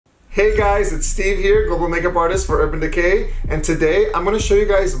Hey guys, it's Steve here, global makeup artist for Urban Decay, and today I'm going to show you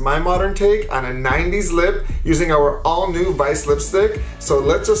guys my modern take on a 90s lip using our all-new Vice lipstick. So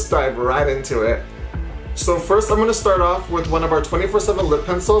let's just dive right into it. So first I'm going to start off with one of our 24/7 lip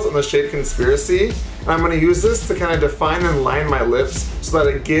pencils in the shade Conspiracy, and I'm going to use this to kind of define and line my lips so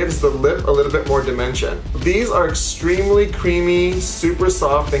that it gives the lip a little bit more dimension. These are extremely creamy, super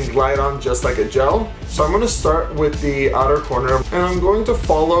soft, and glide on just like a gel. So I'm going to start with the outer corner, and I'm going to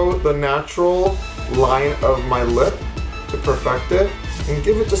follow the natural line of my lip to perfect it and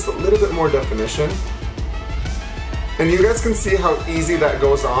give it just a little bit more definition. And you guys can see how easy that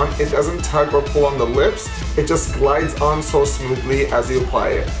goes on. It doesn't tug or pull on the lips, it just glides on so smoothly as you apply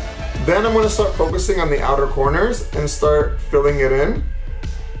it. Then I'm going to start focusing on the outer corners and start filling it in.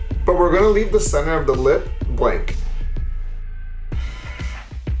 But we're going to leave the center of the lip blank.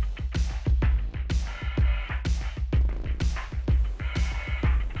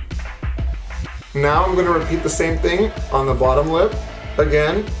 Now I'm going to repeat the same thing on the bottom lip.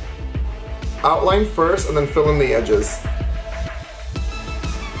 Again, outline first and then fill in the edges.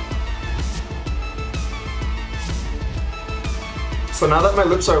 So now that my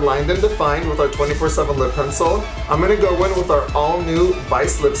lips are lined and defined with our 24/7 lip pencil, I'm going to go in with our all-new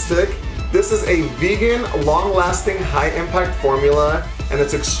Vice lipstick. This is a vegan, long-lasting, high-impact formula, and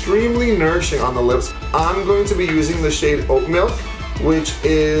it's extremely nourishing on the lips. I'm going to be using the shade Oatmilk, which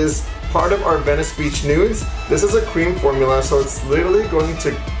is part of our Venice Beach Nudes. This is a cream formula, so it's literally going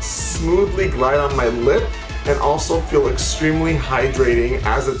to smoothly glide on my lip and also feel extremely hydrating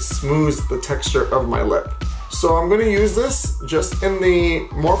as it smooths the texture of my lip. So I'm going to use this just in the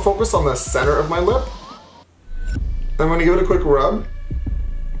more focus on the center of my lip. I'm going to give it a quick rub.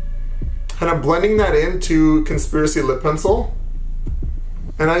 And I'm blending that into Conspiracy lip pencil.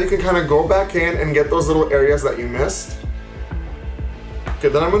 And now you can kind of go back in and get those little areas that you missed. Okay,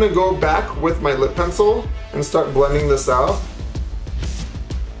 then I'm going to go back with my lip pencil and start blending this out.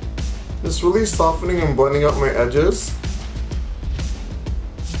 Just really softening and blending out my edges.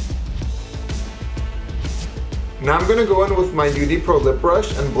 Now I'm going to go in with my NUDE Pro lip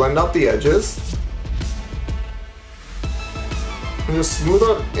brush and blend out the edges. And just smooth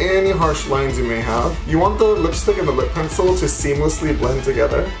out any harsh lines you may have. You want the lipstick and the lip pencil to seamlessly blend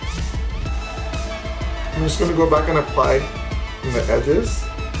together. I'm just going to go back and apply in the edges.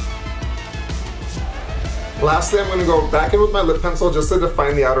 Lastly, I'm going to go back in with my lip pencil just to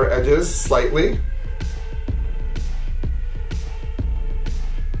define the outer edges slightly.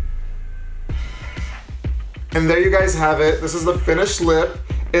 And there you guys have it. This is the finished lip.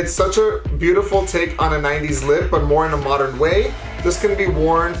 It's such a beautiful take on a 90s lip, but more in a modern way. This can be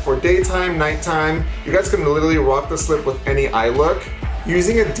worn for daytime, nighttime. You guys can literally rock this lip with any eye look.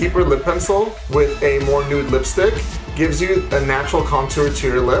 Using a deeper lip pencil with a more nude lipstick gives you a natural contour to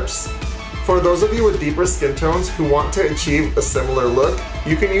your lips. For those of you with deeper skin tones who want to achieve a similar look,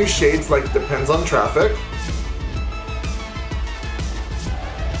 you can use shades like Depends on Traffic.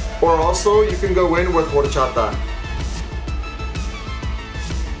 Or also you can go in with Horchata.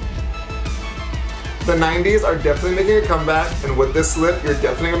 The 90s are definitely making a comeback, and with this lip, you're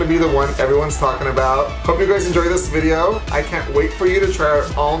definitely going to be the one everyone's talking about. Hope you guys enjoy this video. I can't wait for you to try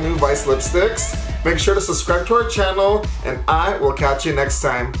our all-new Vice lipsticks. Make sure to subscribe to our channel, and I will catch you next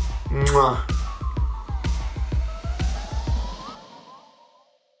time. Mwah.